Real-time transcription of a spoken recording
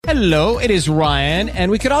Hello, it is Ryan,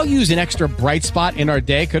 and we could all use an extra bright spot in our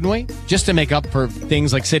day, couldn't we? Just to make up for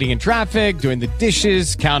things like sitting in traffic, doing the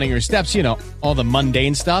dishes, counting your steps, you know, all the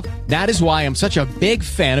mundane stuff. That is why I'm such a big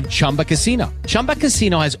fan of Chumba Casino. Chumba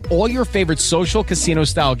Casino has all your favorite social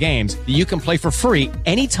casino-style games that you can play for free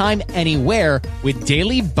anytime, anywhere with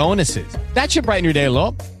daily bonuses. That should brighten your day a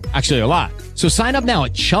little. Actually, a lot. So sign up now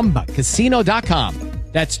at ChumbaCasino.com.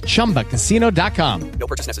 That's ChumbaCasino.com. No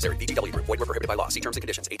purchase necessary. VGW Group. Void where prohibited by law. See terms and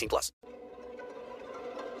conditions. 18 plus.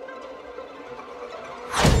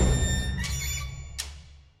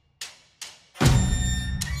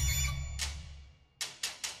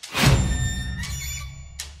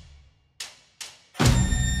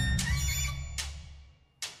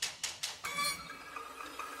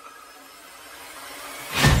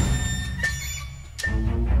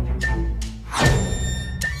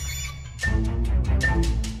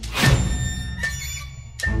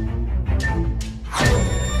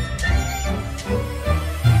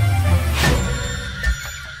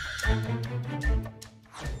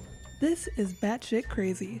 This is Batshit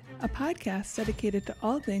Crazy, a podcast dedicated to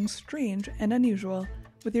all things strange and unusual,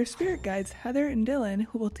 with your spirit guides Heather and Dylan,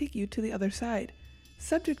 who will take you to the other side.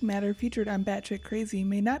 Subject matter featured on Batshit Crazy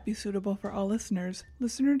may not be suitable for all listeners.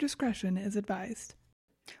 Listener discretion is advised.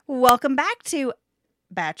 Welcome back to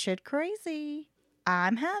Batshit Crazy.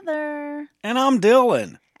 I'm Heather. And I'm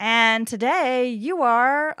Dylan. And today you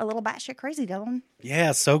are a little batshit crazy, Dylan.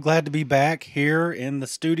 Yeah, so glad to be back here in the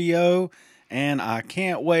studio. And I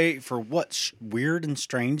can't wait for what weird and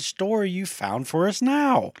strange story you found for us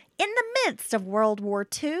now. In the midst of World War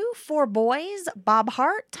II, four boys, Bob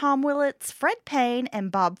Hart, Tom Willits, Fred Payne,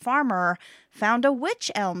 and Bob Farmer, found a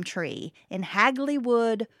wych elm tree in Hagley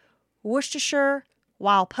Wood, Worcestershire,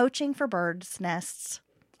 while poaching for birds' nests.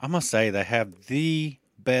 I must say, they have the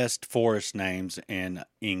best forest names in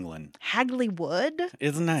England. Hagley Wood?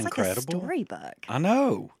 Isn't that it's incredible? Like a storybook. I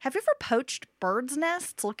know. Have you ever poached birds'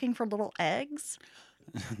 nests looking for little eggs?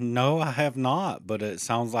 No, I have not, but it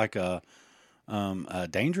sounds like a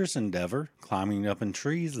dangerous endeavor, climbing up in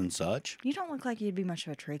trees and such. You don't look like you'd be much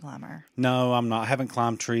of a tree climber. No, I'm not. I haven't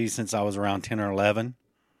climbed trees since I was around 10 or 11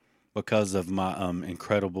 because of my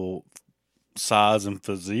incredible size and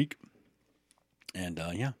physique. And,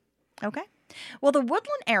 yeah. Okay. Well, the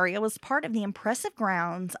woodland area was part of the impressive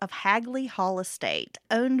grounds of Hagley Hall Estate,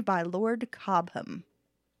 owned by Lord Cobham.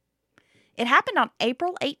 It happened on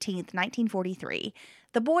April 18th, 1943.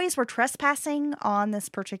 The boys were trespassing on this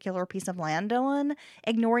particular piece of land, Dylan,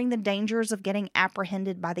 ignoring the dangers of getting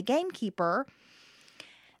apprehended by the gamekeeper.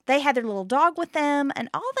 They had their little dog with them, and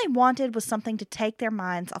all they wanted was something to take their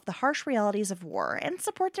minds off the harsh realities of war and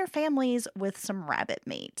support their families with some rabbit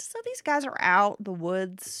meat. So these guys are out in the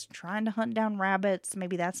woods trying to hunt down rabbits.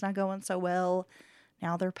 Maybe that's not going so well.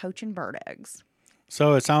 Now they're poaching bird eggs.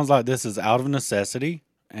 So it sounds like this is out of necessity,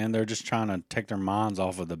 and they're just trying to take their minds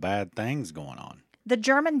off of the bad things going on. The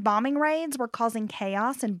German bombing raids were causing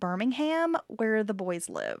chaos in Birmingham, where the boys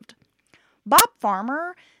lived. Bob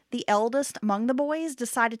Farmer, the eldest among the boys,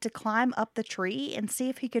 decided to climb up the tree and see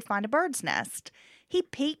if he could find a bird's nest. He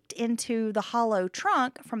peeked into the hollow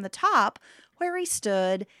trunk from the top where he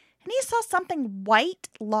stood, and he saw something white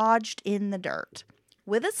lodged in the dirt.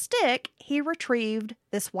 With a stick, he retrieved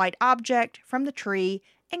this white object from the tree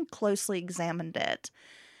and closely examined it.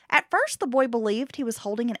 At first, the boy believed he was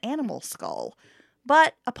holding an animal skull,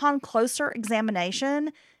 but upon closer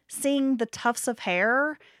examination, seeing the tufts of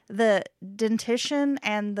hair, the dentition,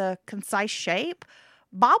 and the concise shape,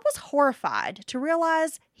 Bob was horrified to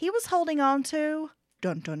realize he was holding on to,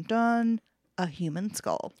 dun dun dun, a human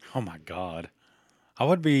skull. Oh my God. I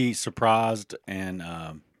would be surprised, and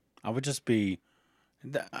I would just be,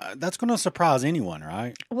 that's going to surprise anyone,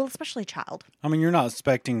 right? Well, especially a child. I mean, you're not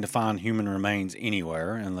expecting to find human remains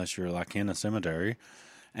anywhere unless you're like in a cemetery.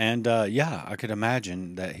 And yeah, I could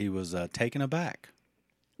imagine that he was taken aback.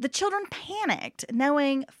 The children panicked,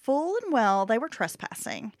 knowing full and well they were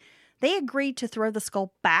trespassing. They agreed to throw the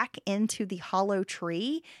skull back into the hollow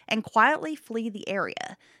tree and quietly flee the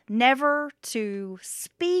area, never to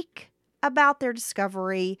speak about their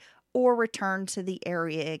discovery or return to the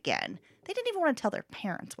area again. They didn't even want to tell their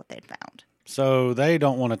parents what they'd found. So they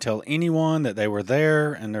don't want to tell anyone that they were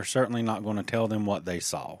there, and they're certainly not going to tell them what they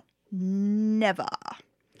saw. Never.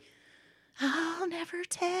 I'll never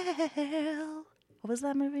tell. What was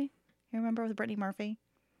that movie? You remember with Brittany Murphy?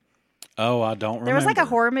 Oh, I don't remember. There was like a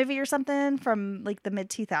horror movie or something from like the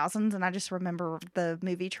mid-2000s, and I just remember the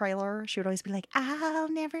movie trailer. She would always be like, I'll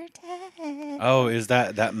never tell. Oh, is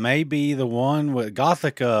that may be the one with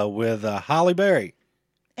Gothica with Halle Berry?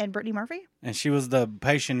 And Brittany Murphy? And she was the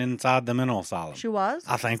patient inside the mental asylum. She was?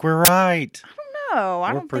 I think we're right. I don't Oh,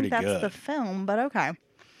 I We're don't pretty think that's the good. film, but okay.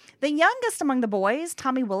 The youngest among the boys,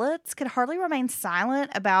 Tommy Willits, could hardly remain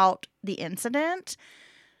silent about the incident.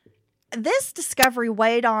 This discovery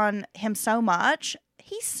weighed on him so much,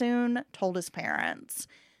 he soon told his parents.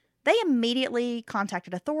 They immediately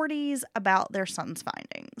contacted authorities about their son's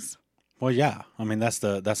findings. Well, yeah. I mean, that's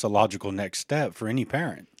a logical next step for any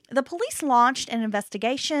parent. The police launched an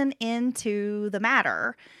investigation into the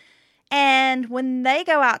matter. And when they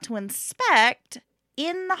go out to inspect,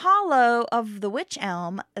 in the hollow of the wych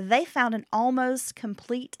elm, they found an almost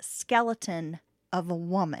complete skeleton of a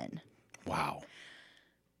woman. Wow.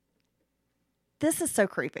 This is so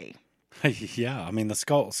creepy. Yeah, I mean, the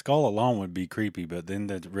skull alone would be creepy, but then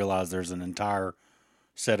to realize there's an entire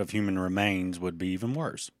set of human remains would be even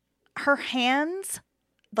worse. Her hands,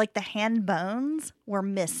 like the hand bones, were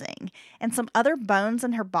missing, and some other bones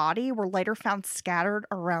in her body were later found scattered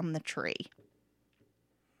around the tree.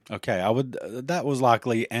 Okay, that was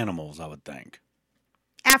likely animals, I would think.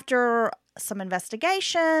 After some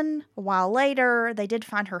investigation, a while later, they did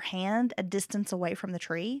find her hand a distance away from the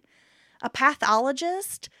tree. A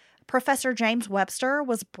pathologist, Professor James Webster,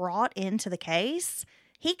 was brought into the case.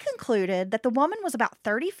 He concluded that the woman was about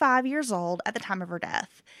 35 years old at the time of her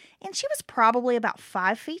death, and she was probably about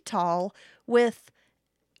 5 feet tall with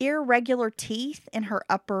irregular teeth in her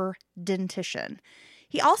upper dentition.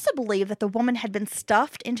 He also believed that the woman had been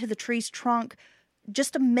stuffed into the tree's trunk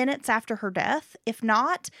just minutes after her death. If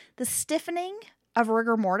not, the stiffening of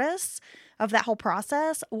rigor mortis of that whole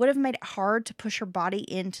process would have made it hard to push her body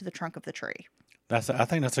into the trunk of the tree. I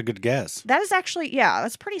think that's a good guess. That is actually, yeah,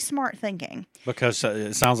 that's pretty smart thinking. Because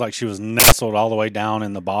it sounds like she was nestled all the way down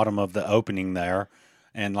in the bottom of the opening there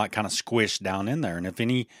and like kind of squished down in there. And if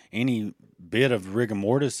any bit of rigor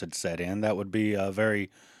mortis had set in, that would be very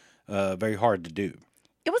hard to do.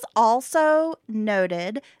 It was also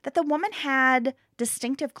noted that the woman had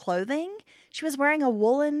distinctive clothing. She was wearing a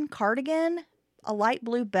woolen cardigan, a light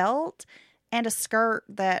blue belt, and a skirt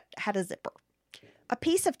that had a zipper. A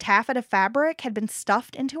piece of taffeta fabric had been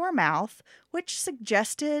stuffed into her mouth, which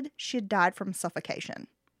suggested she had died from suffocation.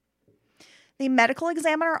 The medical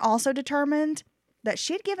examiner also determined that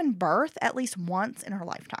she had given birth at least once in her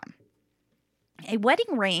lifetime. A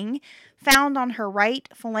wedding ring found on her right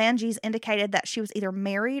phalanges indicated that she was either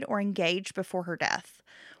married or engaged before her death.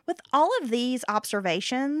 With all of these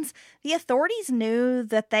observations, the authorities knew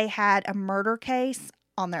that they had a murder case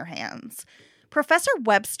on their hands. Professor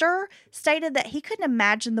Webster stated that he couldn't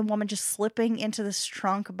imagine the woman just slipping into this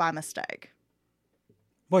trunk by mistake.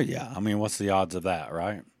 Well, yeah. I mean, what's the odds of that,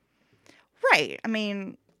 right? Right. I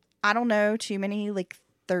mean, I don't know too many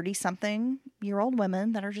 30-something-year-old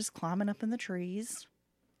women that are just climbing up in the trees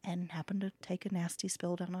and happen to take a nasty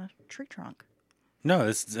spill down a tree trunk. No,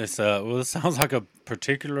 it sounds like a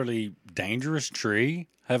particularly dangerous tree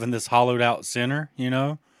having this hollowed out center, you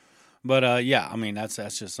know. But yeah, I mean that's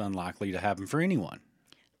just unlikely to happen for anyone.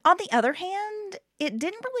 On the other hand, it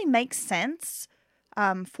didn't really make sense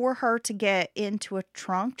for her to get into a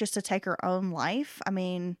trunk just to take her own life. I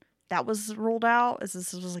mean, that was ruled out as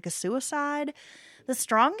this was like a suicide. The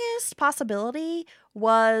strongest possibility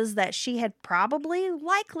was that she had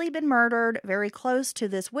likely been murdered very close to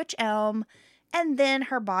this wych elm, and then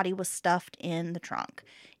her body was stuffed in the trunk.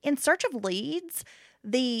 In search of leads,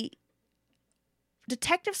 the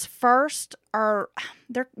detectives first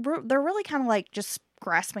they're really kind of like just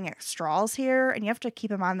grasping at straws here, and you have to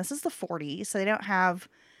keep in mind this is the 40s, so they don't have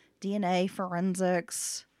DNA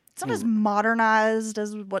forensics. It's not as modernized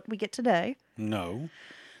as what we get today. No.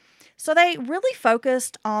 So they really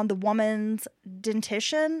focused on the woman's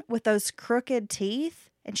dentition with those crooked teeth,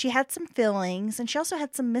 and she had some fillings, and she also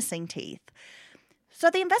had some missing teeth. So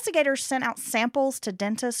the investigators sent out samples to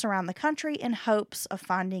dentists around the country in hopes of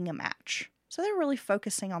finding a match. So they were really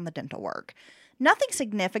focusing on the dental work. Nothing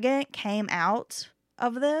significant came out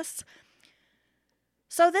of this.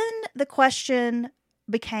 So then the question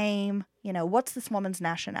became, what's this woman's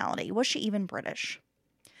nationality? Was she even British?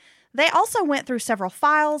 They also went through several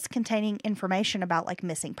files containing information about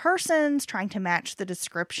missing persons, trying to match the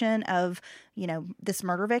description of, this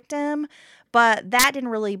murder victim. But that didn't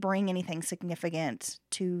really bring anything significant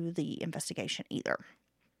to the investigation either.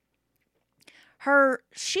 Her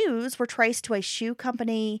shoes were traced to a shoe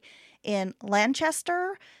company in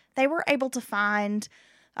Lancaster. They were able to find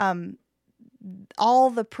all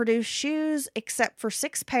the produced shoes except for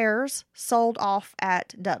 6 pairs sold off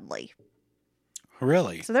at Dudley.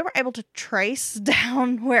 Really? So they were able to trace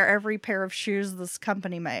down where every pair of shoes this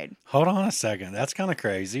company made. Hold on a second. That's kind of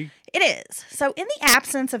crazy. It is. So in the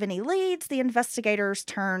absence of any leads, the investigators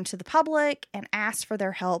turned to the public and asked for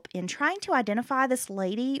their help in trying to identify this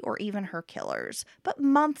lady or even her killers. But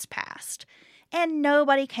months passed, and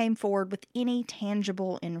nobody came forward with any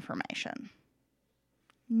tangible information.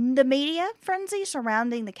 The media frenzy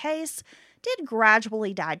surrounding the case did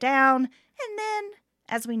gradually die down, and then,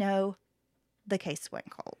 as we know, the case went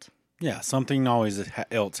cold. Yeah, something always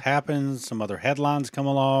else happens. Some other headlines come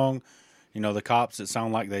along. You know, the cops, it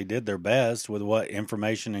sound like they did their best with what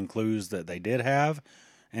information and clues that they did have,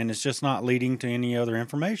 and it's just not leading to any other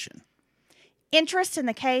information. Interest in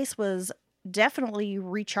the case was definitely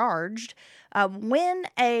recharged when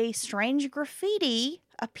a strange graffiti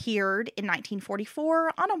appeared in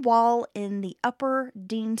 1944 on a wall in the Upper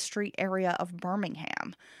Dean Street area of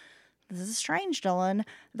Birmingham. This is strange, Dylan.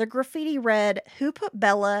 The graffiti read, "Who put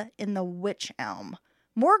Bella in the witch elm?"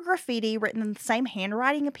 More graffiti written in the same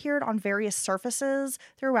handwriting appeared on various surfaces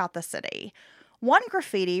throughout the city. One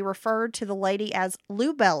graffiti referred to the lady as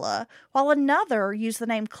Lou Bella, while another used the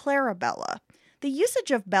name Clara Bella. The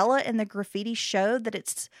usage of Bella in the graffiti showed that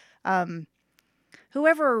it's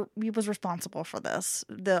whoever was responsible for this,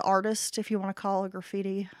 the artist, if you want to call a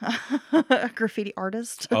graffiti a graffiti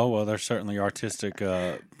artist. Oh, well, there's certainly artistic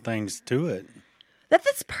things to it. That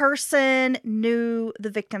this person knew the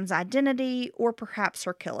victim's identity or perhaps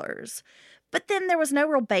her killers. But then there was no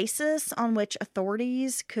real basis on which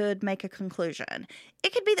authorities could make a conclusion.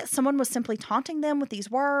 It could be that someone was simply taunting them with these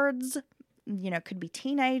words. You know, it could be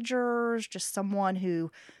teenagers, just someone who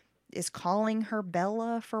is calling her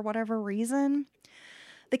Bella for whatever reason.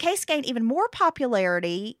 The case gained even more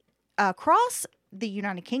popularity across the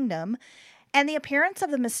United Kingdom, and the appearance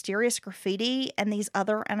of the mysterious graffiti and these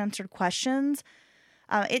other unanswered questions,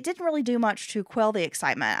 it didn't really do much to quell the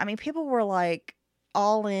excitement. I mean, people were like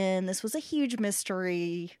all in. This was a huge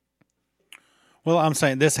mystery. Well, I'm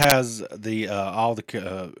saying this has the all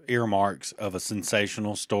the earmarks of a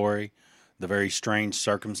sensational story. The very strange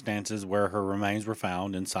circumstances where her remains were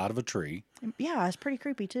found inside of a tree. Yeah, it's pretty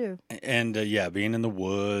creepy too. And yeah, being in the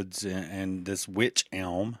woods and this witch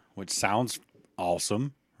elm, which sounds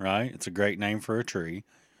awesome, right? It's a great name for a tree.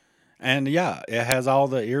 And yeah, it has all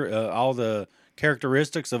the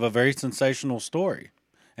characteristics of a very sensational story.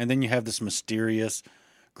 And then you have this mysterious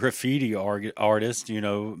graffiti artist, you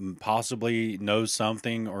know, possibly knows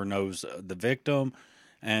something or knows the victim.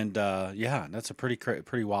 And yeah, that's a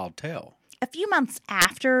pretty wild tale. A few months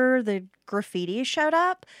after the graffiti showed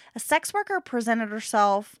up, a sex worker presented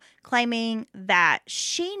herself claiming that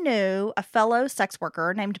she knew a fellow sex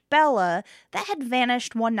worker named Bella that had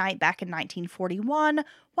vanished one night back in 1941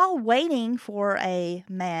 while waiting for a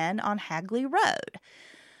man on Hagley Road.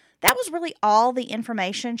 That was really all the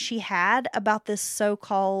information she had about this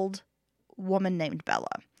so-called woman named Bella.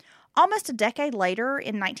 Almost a decade later,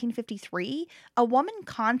 in 1953, a woman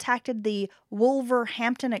contacted the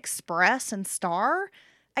Wolverhampton Express and Star.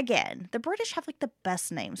 Again, the British have like the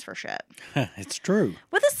best names for shit. It's true.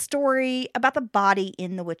 With a story about the body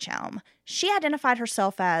in the witch elm. She identified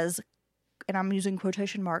herself as, and I'm using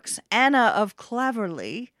quotation marks, Anna of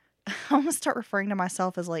Claverley. I'm going to start referring to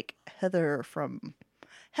myself as like Heather from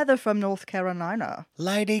North Carolina.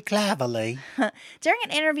 Lady Claverley. During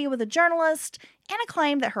an interview with a journalist, Anna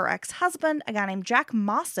claimed that her ex-husband, a guy named Jack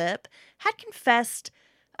Mossop, had confessed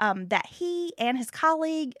that he and his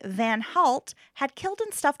colleague, Van Halt, had killed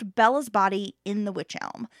and stuffed Bella's body in the witch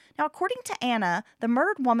elm. Now, according to Anna, the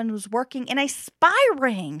murdered woman was working in a spy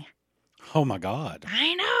ring. Oh, my God.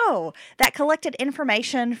 I know. That collected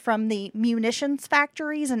information from the munitions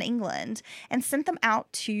factories in England and sent them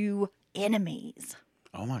out to enemies.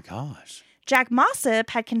 Oh, my gosh. Jack Mossop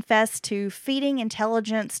had confessed to feeding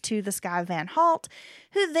intelligence to this guy Van Halt,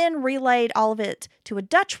 who then relayed all of it to a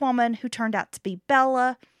Dutch woman who turned out to be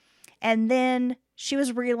Bella, and then she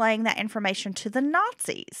was relaying that information to the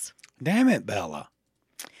Nazis. Damn it, Bella.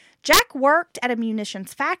 Jack worked at a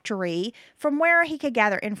munitions factory from where he could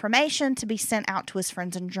gather information to be sent out to his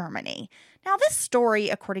friends in Germany. Now, this story,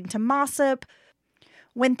 according to Mossop,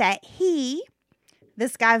 went that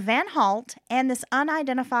this guy Van Halt, and this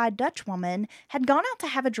unidentified Dutch woman had gone out to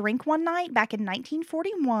have a drink one night back in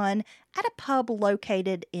 1941 at a pub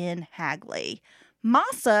located in Hagley.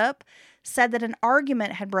 Mossop said that an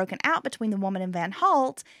argument had broken out between the woman and Van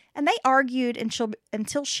Halt, and they argued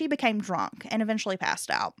until she became drunk and eventually passed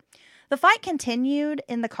out. The fight continued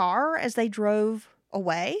in the car as they drove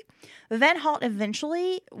away. Van Halt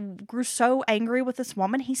eventually grew so angry with this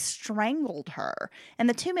woman, he strangled her, and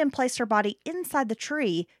the two men placed her body inside the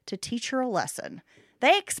tree to teach her a lesson.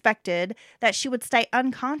 They expected that she would stay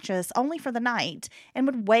unconscious only for the night and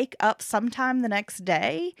would wake up sometime the next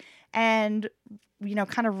day and,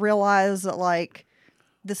 kind of realize that, like,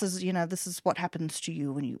 this is what happens to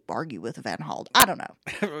you when you argue with Van Hald. I don't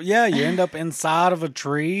know. Yeah, you end up inside of a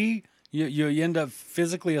tree. You end up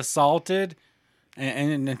physically assaulted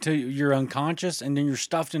and until you're unconscious, and then you're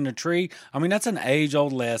stuffed in a tree. I mean, that's an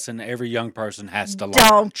age-old lesson every young person has to learn.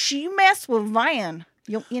 Don't you mess with Van.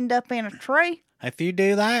 You'll end up in a tree. If you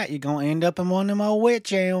do that, you're going to end up in one of them old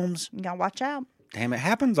witch elms. You got to watch out. Damn, it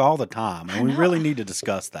happens all the time, and we really need to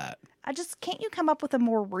discuss that. Can't you come up with a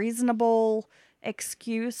more reasonable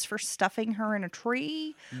excuse for stuffing her in a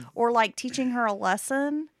tree or, like, teaching her a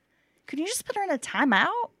lesson? Could you just put her in a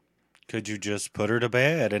timeout? Could you just put her to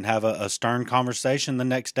bed and have a stern conversation the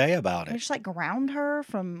next day about it? Or just, like, ground her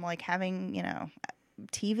from, like, having,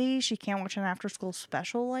 TV. She can't watch an after-school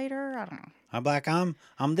special later. I don't know. I'm like, I'm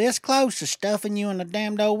this close to stuffing you in a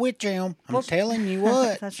damned old witch elm. I'm telling you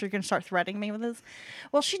what. That's you're going to start threatening me with this?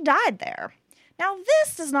 Well, she died there. Now,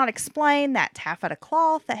 this does not explain that taffeta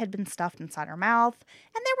cloth that had been stuffed inside her mouth,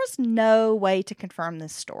 and there was no way to confirm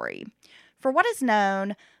this story. For what is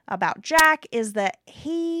known about Jack is that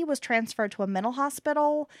he was transferred to a mental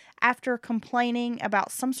hospital after complaining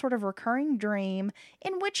about some sort of recurring dream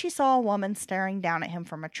in which he saw a woman staring down at him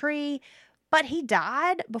from a tree, but he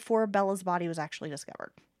died before Bella's body was actually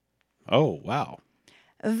discovered. Oh, wow.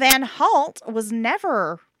 Van Halt was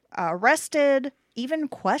never arrested, even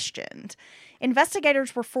questioned.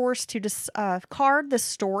 Investigators were forced to discard the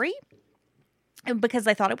story because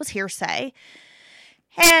they thought it was hearsay.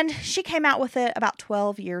 And she came out with it about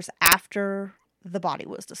 12 years after the body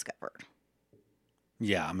was discovered.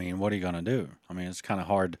 Yeah, I mean, what are you going to do? I mean, it's kind of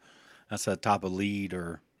hard. That's a type of lead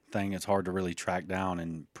or thing it's hard to really track down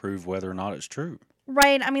and prove whether or not it's true.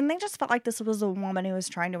 Right. I mean, they just felt like this was a woman who was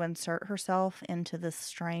trying to insert herself into this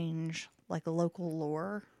strange, like, local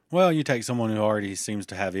lore. Well, you take someone who already seems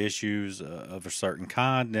to have issues of a certain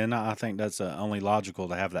kind, then I think that's only logical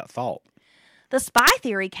to have that thought. The spy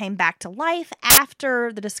theory came back to life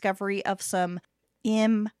after the discovery of some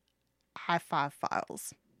MI5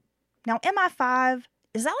 files. Now, MI5,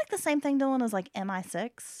 is that like the same thing, Dylan, as like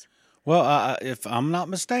MI6? Well, if I'm not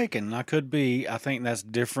mistaken, I could be. I think that's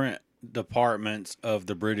different departments of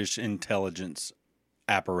the British intelligence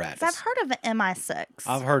apparatus. I've heard of MI6.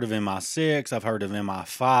 I've heard of MI6. I've heard of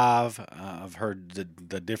MI5. I've heard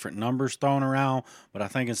the different numbers thrown around. But I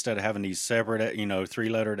think instead of having these separate,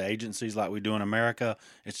 three-lettered agencies like we do in America,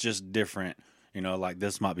 it's just different. Like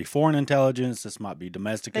this might be foreign intelligence. This might be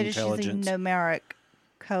domestic intelligence. They're just using numeric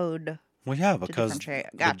code. Well, yeah, because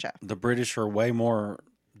Gotcha. The British are way more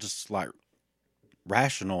just like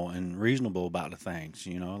rational and reasonable about the things,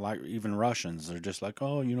 like even Russians, they're just like,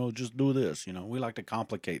 oh, just do this. We like to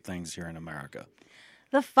complicate things here in America.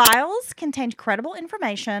 The files contained credible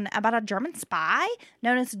information about a German spy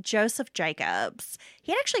known as Joseph Jacobs.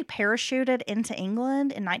 He had actually parachuted into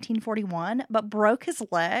England in 1941, but broke his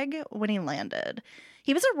leg when he landed.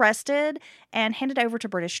 He was arrested and handed over to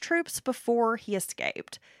British troops before he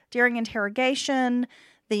escaped. During interrogation,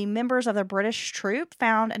 the members of the British troop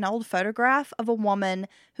found an old photograph of a woman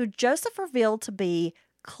who Joseph revealed to be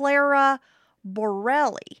Clara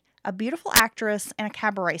Borelli, a beautiful actress and a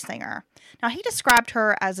cabaret singer. Now, he described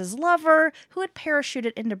her as his lover who had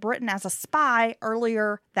parachuted into Britain as a spy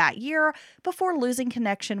earlier that year before losing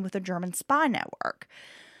connection with the German spy network.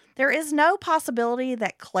 There is no possibility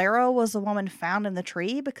that Clara was the woman found in the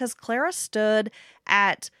tree because Clara stood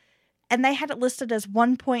at, and they had it listed as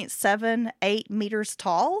 1.78 meters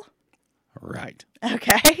tall. Right.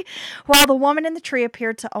 Okay. While the woman in the tree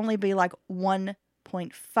appeared to only be like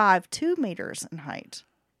 1.52 meters in height.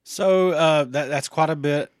 So that's quite a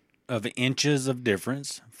bit of inches of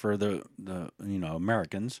difference for the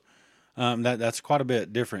Americans. That's quite a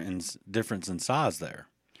bit difference in size there.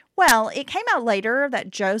 Well, it came out later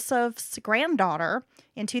that Joseph's granddaughter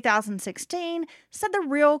in 2016 said the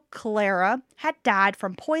real Clara had died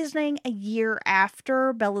from poisoning a year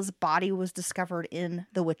after Bella's body was discovered in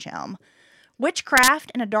the witch elm.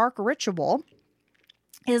 Witchcraft and a dark ritual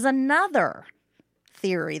is another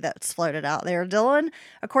theory that's floated out there, Dylan.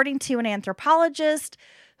 According to an anthropologist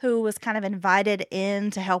who was kind of invited in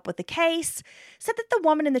to help with the case, said that the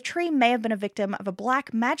woman in the tree may have been a victim of a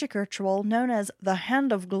black magic ritual known as the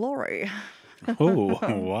Hand of Glory. Oh,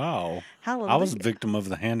 wow. Hallelujah. I was a victim of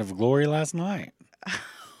the Hand of Glory last night.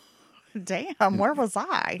 Damn, where was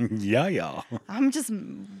I? Yeah.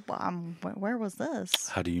 Where was this?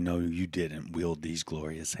 How do you know you didn't wield these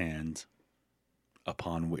glorious hands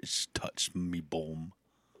upon which touched me boom?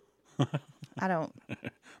 I don't even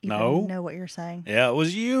No? know what you're saying. Yeah, it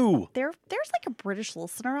was you. There's like a British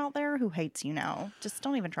listener out there who hates you now. Just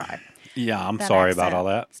don't even try. Yeah, I'm That sorry about accent. all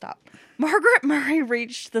that. Stop. Margaret Murray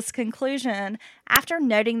reached this conclusion after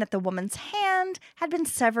noting that the woman's hand had been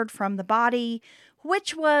severed from the body,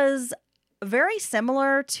 which was very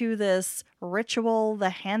similar to this ritual, the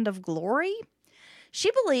Hand of Glory.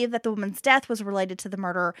 She believed that the woman's death was related to the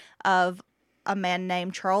murder of a man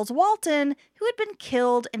named Charles Walton, who had been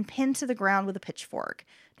killed and pinned to the ground with a pitchfork.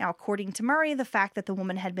 Now, according to Murray, the fact that the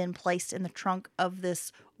woman had been placed in the trunk of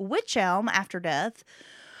this wych elm after death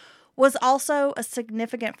was also a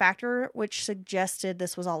significant factor, which suggested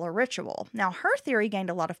this was all a ritual. Now, her theory gained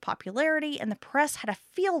a lot of popularity, and the press had a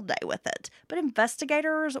field day with it, but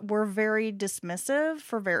investigators were very dismissive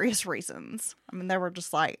for various reasons. I mean, they were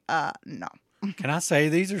just like, no. Can I say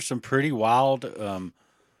these are some pretty wild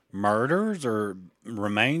murders or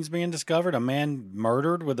remains being discovered? A man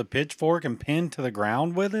murdered with a pitchfork and pinned to the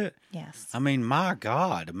ground with it? Yes. I mean, my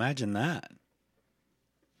God, imagine that.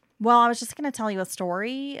 Well, I was just going to tell you a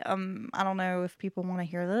story. I don't know if people want to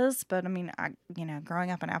hear this, but I mean,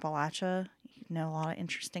 growing up in Appalachia, you know a lot of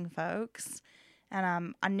interesting folks.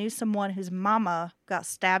 And I knew someone whose mama got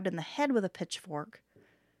stabbed in the head with a pitchfork.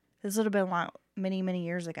 This would have been like many, many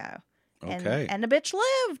years ago. Okay. And the bitch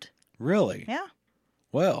lived. Really? Yeah.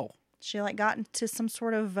 Well, She like got into some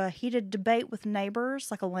sort of heated debate with neighbors,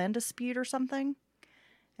 like a land dispute or something.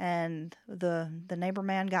 And the neighbor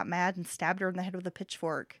man got mad and stabbed her in the head with a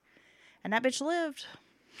pitchfork. And that bitch lived.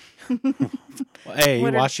 hey,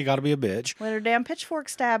 With her- why she got to be a bitch? With her damn pitchfork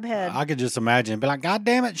stab head. I could just imagine, be like, God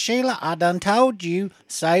damn it, Sheila, I done told you,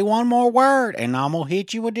 say one more word, and I'm going to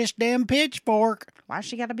hit you with this damn pitchfork. Why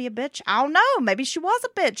she got to be a bitch? I don't know. Maybe she was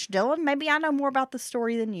a bitch, Dylan. Maybe I know more about the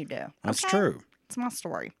story than you do. That's Okay? true. It's my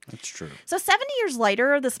story. That's true. So 70 years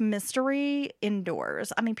later, this mystery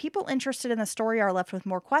endures. I mean, people interested in the story are left with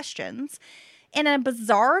more questions. In a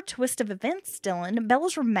bizarre twist of events, Dylan,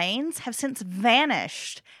 Bella's remains have since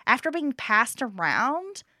vanished after being passed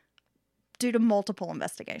around due to multiple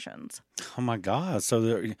investigations. Oh, my God. So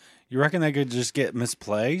you reckon they could just get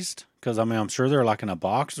misplaced? Because, I mean, I'm sure they're like in a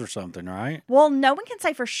box or something, right? Well, no one can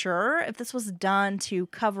say for sure if this was done to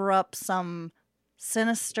cover up some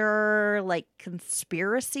sinister, like,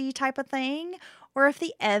 conspiracy type of thing, or if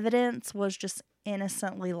the evidence was just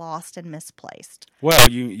innocently lost and misplaced. Well,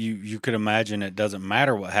 you could imagine it doesn't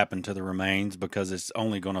matter what happened to the remains because it's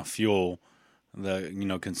only going to fuel the,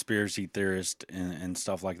 conspiracy theorist and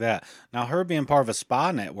stuff like that. Now, her being part of a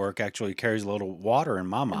spy network actually carries a little water in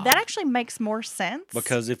my mind. That actually makes more sense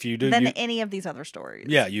because if you do... than any of these other stories.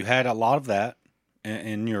 Yeah, you had a lot of that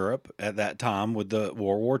in Europe at that time with the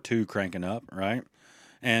World War II cranking up, right?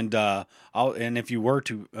 And and if you were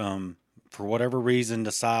to, for whatever reason,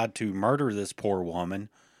 decide to murder this poor woman,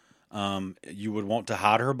 you would want to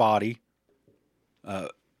hide her body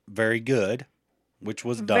very good, which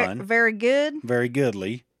was done. Very good. Very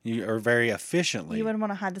goodly, or very efficiently. You wouldn't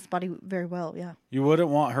want to hide this body very well, yeah. You wouldn't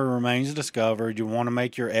want her remains discovered. You want to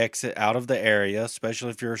make your exit out of the area,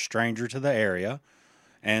 especially if you're a stranger to the area.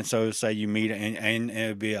 And so, say you meet, and it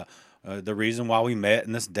would be the reason why we met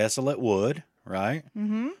in this desolate wood, right?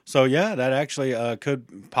 Mm-hmm. So, yeah, that actually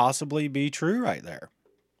could possibly be true right there.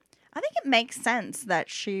 I think it makes sense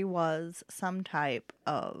that she was some type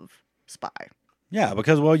of spy. Yeah,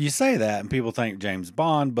 because, well, you say that and people think James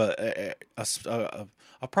Bond, but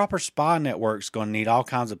a proper spy network's going to need all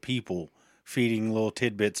kinds of people feeding little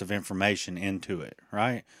tidbits of information into it,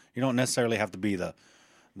 right? You don't necessarily have to be the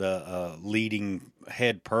leading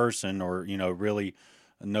head person or, really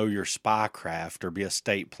know your spy craft or be a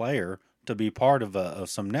state player to be part of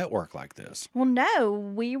some network like this. Well, no,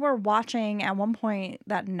 we were watching at one point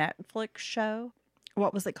that Netflix show.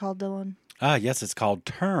 What was it called, Dylan? Yes, it's called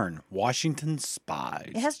Turn, Washington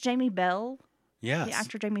Spies. It has Jamie Bell. Yes. The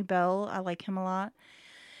actor Jamie Bell. I like him a lot.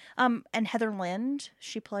 And Heather Lind,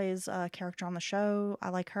 she plays a character on the show. I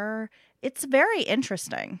like her. It's very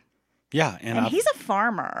interesting. Yeah. And he's a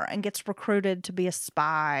farmer and gets recruited to be a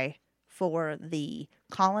spy for the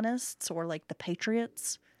colonists or like the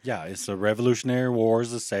patriots. Yeah, it's the Revolutionary War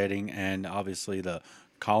is the setting, and obviously the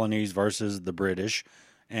colonies versus the British.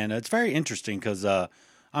 And it's very interesting because,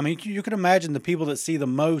 you can imagine the people that see the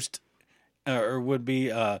most or would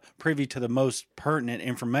be privy to the most pertinent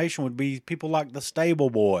information would be people like the stable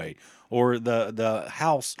boy or the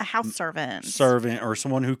house... A house servant. Or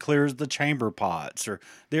someone who clears the chamber pots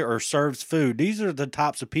or serves food. These are the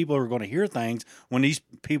types of people who are going to hear things when these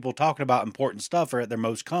people talking about important stuff are at their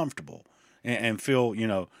most comfortable. And feel,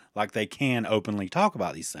 like they can openly talk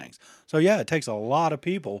about these things. So, yeah, it takes a lot of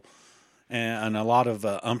people and a lot of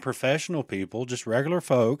unprofessional people, just regular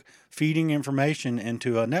folk, feeding information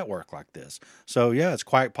into a network like this. So, yeah, it's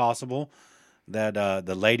quite possible that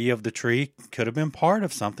the lady of the tree could have been part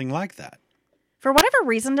of something like that. For whatever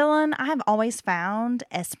reason, Dylan, I have always found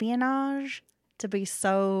espionage to be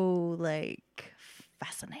so,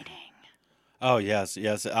 fascinating. Oh, yes.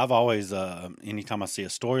 I've always, anytime I see a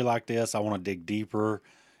story like this, I want to dig deeper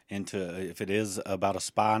into if it is about a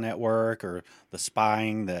spy network or the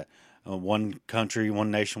spying that one country, one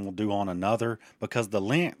nation will do on another, because the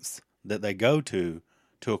lengths that they go to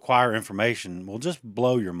acquire information will just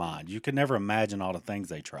blow your mind. You can never imagine all the things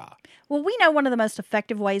they try. Well, we know one of the most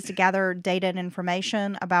effective ways to gather data and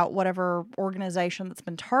information about whatever organization that's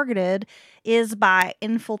been targeted is by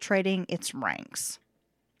infiltrating its ranks.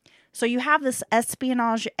 So you have this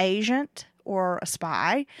espionage agent or a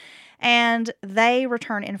spy, and they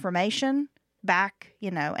return information back,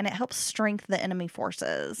 and it helps strengthen the enemy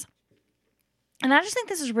forces. And I just think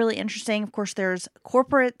this is really interesting. Of course, there's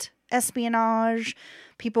corporate espionage,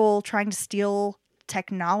 people trying to steal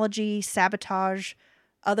technology, sabotage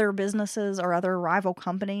other businesses or other rival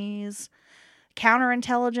companies.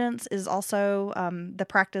 Counterintelligence is also the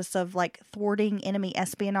practice of thwarting enemy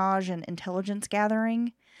espionage and intelligence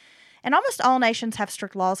gathering. And almost all nations have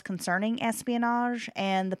strict laws concerning espionage,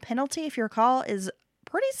 and the penalty, if you recall, is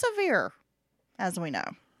pretty severe, as we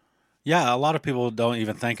know. Yeah, a lot of people don't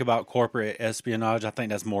even think about corporate espionage. I think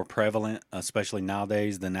that's more prevalent, especially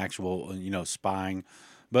nowadays, than actual, spying.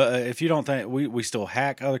 But if you don't think, we still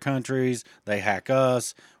hack other countries, they hack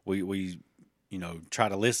us, we try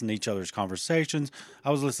to listen to each other's conversations. I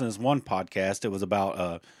was listening to this one podcast. It was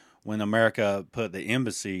about when America put the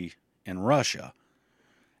embassy in Russia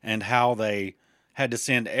and how they had to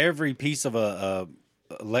send every piece of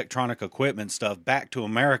electronic equipment stuff back to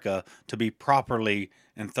America to be properly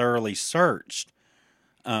and thoroughly searched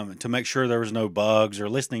to make sure there was no bugs or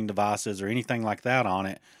listening devices or anything like that on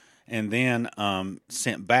it, and then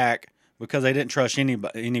sent back because they didn't trust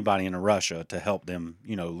anybody in Russia to help them,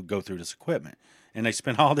 go through this equipment. And they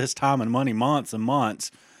spent all this time and money, months and months,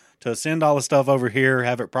 to send all the stuff over here,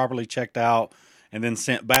 have it properly checked out, and then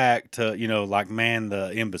sent back to, man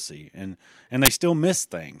the embassy. And they still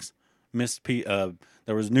missed things.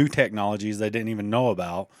 There was new technologies they didn't even know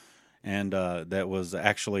about, and that was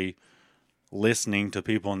actually listening to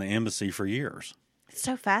people in the embassy for years. It's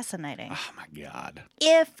so fascinating. Oh, my God.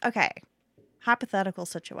 Hypothetical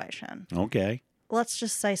situation. Okay. Let's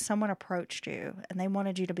just say someone approached you and they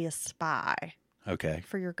wanted you to be a spy. Okay.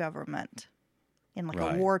 For your government in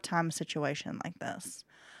Right. a wartime situation like this.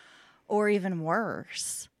 Or even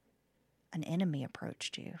worse, an enemy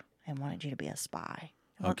approached you and wanted you to be a spy.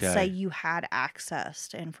 Let's Okay. say you had access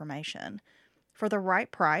to information. For the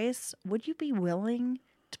right price, would you be willing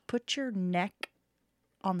to put your neck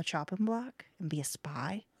on the chopping block and be a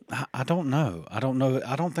spy? I don't know. I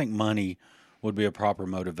don't think money would be a proper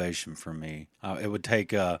motivation for me. It would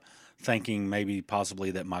take thinking maybe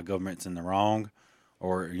possibly that my government's in the wrong,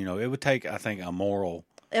 or it would take, I think, a moral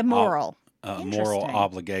Immoral. moral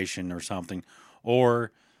obligation or something,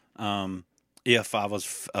 or if I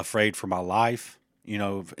was afraid for my life,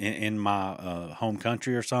 in my home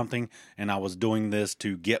country or something, and I was doing this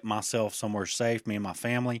to get myself somewhere safe, me and my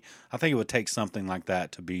family, I think it would take something like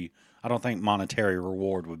that to be. I don't think monetary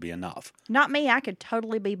reward would be enough. Not me. I could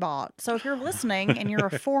totally be bought. So if you're listening and you're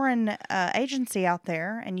a foreign agency out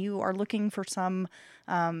there and you are looking for some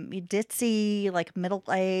ditzy,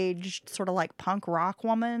 middle-aged, sort of punk rock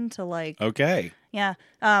woman to Okay. yeah,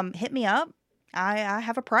 hit me up. I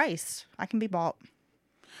have a price. I can be bought.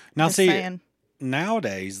 Now, Just see, saying.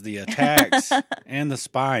 nowadays the attacks and the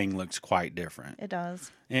spying looks quite different. It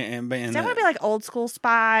does. And So I'm going to be old school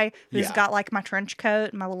spy who's Yeah. got my trench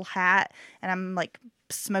coat and my little hat, and I'm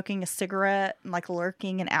smoking a cigarette and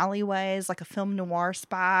lurking in alleyways like a film noir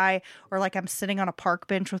spy, or I'm sitting on a park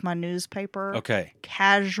bench with my newspaper. Okay.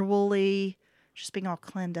 Casually, just being all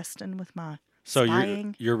clandestine with my So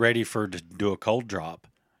spying. you're ready to do a cold drop.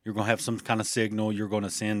 You're going to have some kind of signal you're going to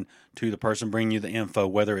send to the person bringing you the info,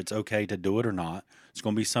 whether it's okay to do it or not. It's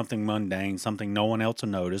going to be something mundane, something no one else will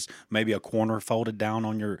notice. Maybe a corner folded down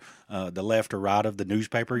on your the left or right of the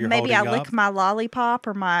newspaper you're Maybe holding I up. lick my lollipop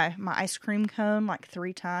or my ice cream cone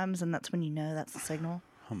 3 times, and that's when you know that's the signal.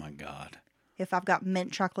 Oh, my God. If I've got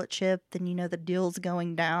mint chocolate chip, then you know the deal's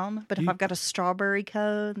going down. But if I've got a strawberry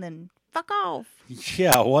cone, then fuck off.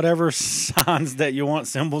 Yeah, whatever signs that you want,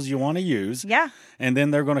 symbols you want to use. Yeah. And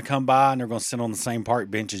then they're going to come by and they're going to sit on the same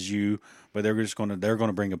park bench as you, but they're going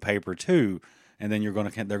to bring a paper too. and then they're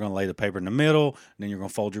going to lay the paper in the middle, and then you're going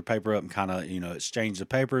to fold your paper up and kind of, exchange the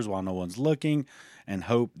papers while no one's looking, and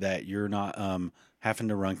hope that you're not having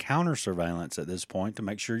to run counter surveillance at this point to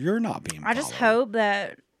make sure you're not being followed. I just hope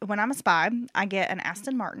that when I'm a spy, I get an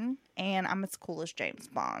Aston Martin and I'm as cool as James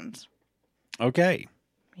Bond. Okay.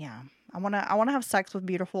 Yeah. I wanna have sex with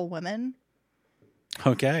beautiful women.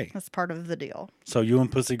 Okay. That's part of the deal. So you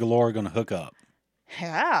and Pussy Galore are going to hook up.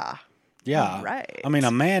 Yeah. Yeah. Right. I mean,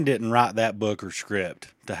 a man didn't write that book or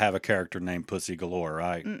script to have a character named Pussy Galore,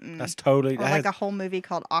 right? That's totally... Or like a whole movie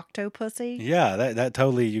called Octopussy. Yeah, that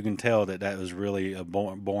totally, you can tell that was really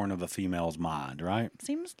born of a female's mind, right?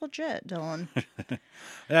 Seems legit, Dylan.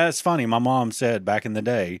 That's funny. My mom said back in the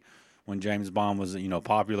day when James Bond was,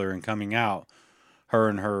 popular and coming out, her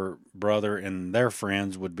and her brother and their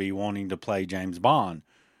friends would be wanting to play James Bond,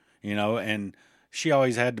 and she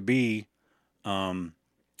always had to be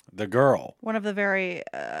the girl. One of the very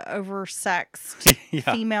oversexed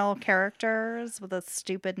female characters with a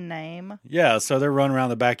stupid name. Yeah, so they're running around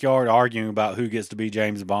the backyard arguing about who gets to be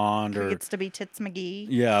James Bond Who gets to be Tits McGee.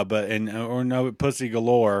 Yeah, no, Pussy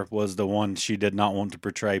Galore was the one she did not want to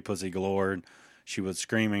portray Pussy Galore. She was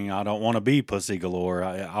screaming, "I don't want to be Pussy Galore.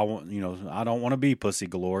 I don't want to be Pussy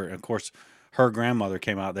Galore." And of course, her grandmother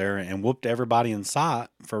came out there and whooped everybody in sight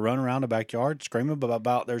for running around the backyard screaming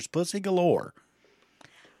about there's Pussy Galore.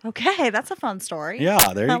 Okay, that's a fun story.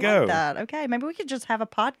 Yeah, there you go. Like that. Okay, maybe we could just have a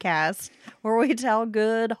podcast where we tell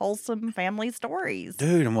good, wholesome family stories.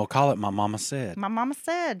 Dude, and we'll call it My Mama Said. My mama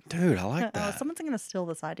said. Dude, I like that. Someone's going to steal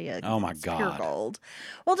this idea. Oh, my it's pure God. gold.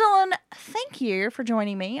 Well, Dylan, thank you for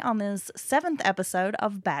joining me on this 7th episode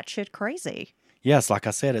of Batshit Crazy. Yes, like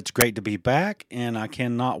I said, it's great to be back, and I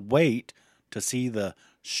cannot wait to see the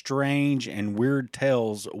strange and weird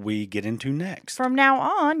tales we get into next. From now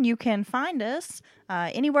on, you can find us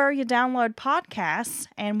anywhere you download podcasts,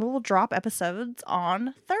 and we'll drop episodes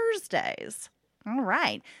on Thursdays. All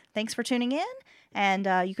right. Thanks for tuning in, and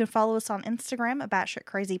you can follow us on Instagram at Batshit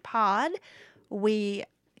Crazy Pod. We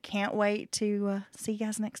can't wait to see you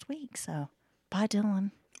guys next week. So, bye,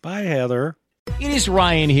 Dylan. Bye, Heather. It is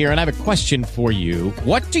Ryan here, and I have a question for you.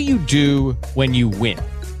 What do you do when you win?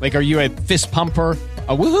 Like, are you a fist pumper,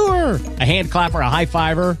 a woohooer, a hand clapper, a high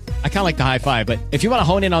fiver? I kind of like the high five, but if you want to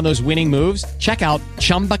hone in on those winning moves, check out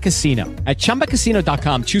Chumba Casino. At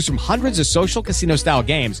ChumbaCasino.com, choose from hundreds of social casino-style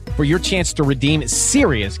games for your chance to redeem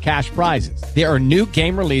serious cash prizes. There are new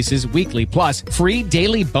game releases weekly, plus free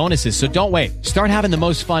daily bonuses. So don't wait. Start having the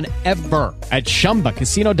most fun ever at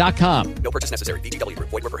ChumbaCasino.com. No purchase necessary. VGW Group.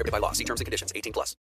 Void where prohibited by law. See terms and conditions. 18+.